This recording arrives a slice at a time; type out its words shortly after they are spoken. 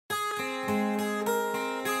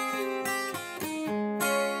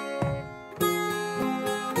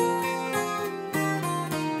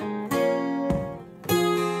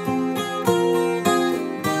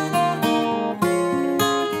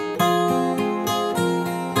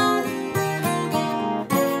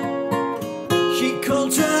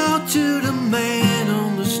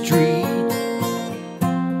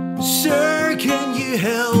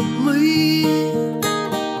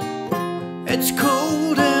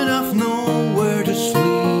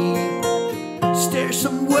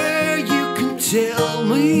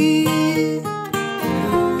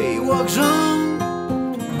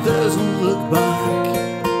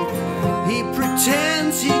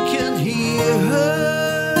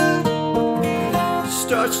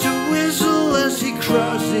starts to whistle as he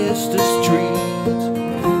crosses the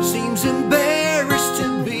street. Seems embarrassed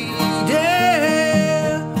to be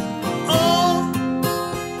there. Oh,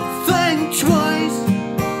 think twice,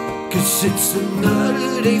 'cause it's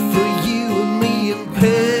another day for you and me in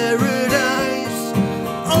paradise.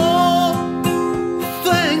 Oh,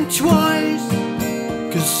 think twice,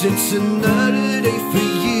 'cause it's another day for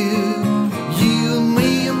you, you and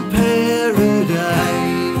me in paradise.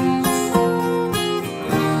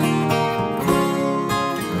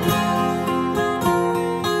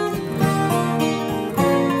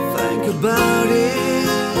 About it,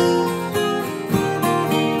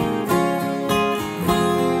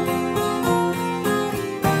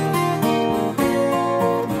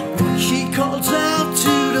 she calls out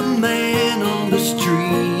to the man on the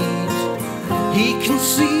street. He can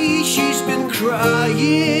see she's been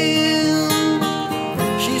crying.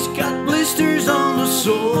 She's got blisters on the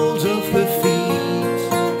soles of her feet.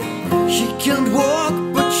 She can't walk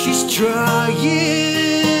but she's trying.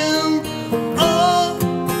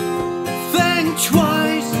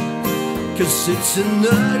 Twice, 'cause it's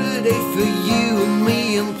another day for you and me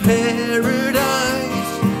in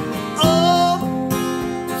paradise. Oh,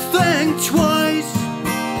 think twice,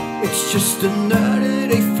 it's just another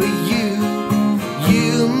day for you, you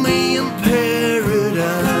and me in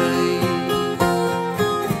paradise.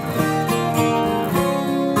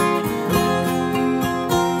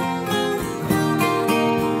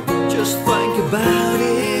 Just think about it.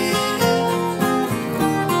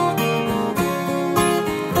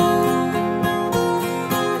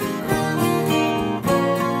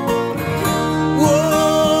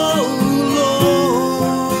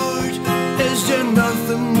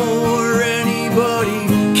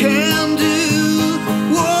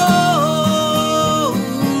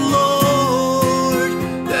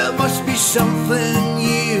 Something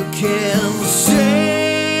you can say.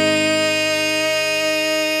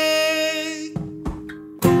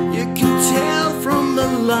 You can tell from the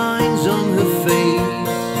lines on her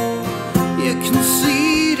face. You can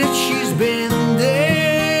see that she's been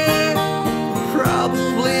there.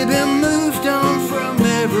 Probably been moved on from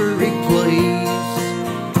every place,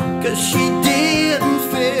 'cause she didn't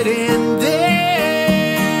fit in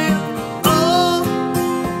there. Oh,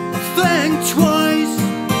 think twice,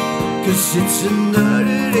 'cause it's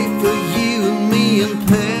another day for you and me in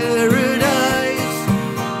paradise.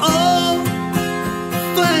 Oh,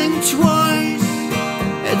 think twice,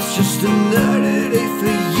 it's just another day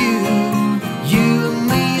for you, you and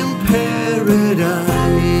me in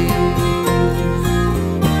paradise.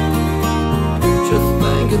 Just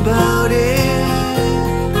think about it.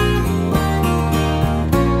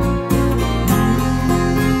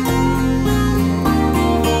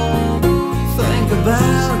 Think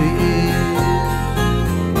about it.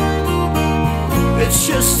 It's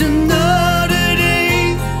just another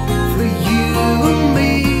day for you and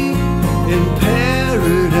me in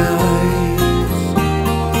paradise.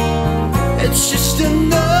 It's just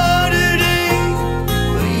another day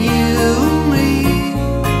for you and me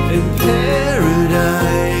in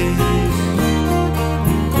paradise.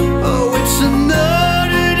 Oh, it's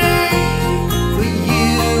another day for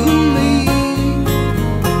you and me.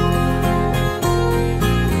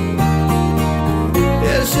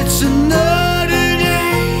 Yes, it's another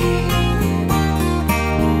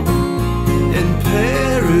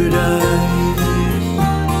paradise.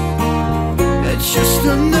 It's just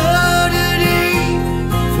another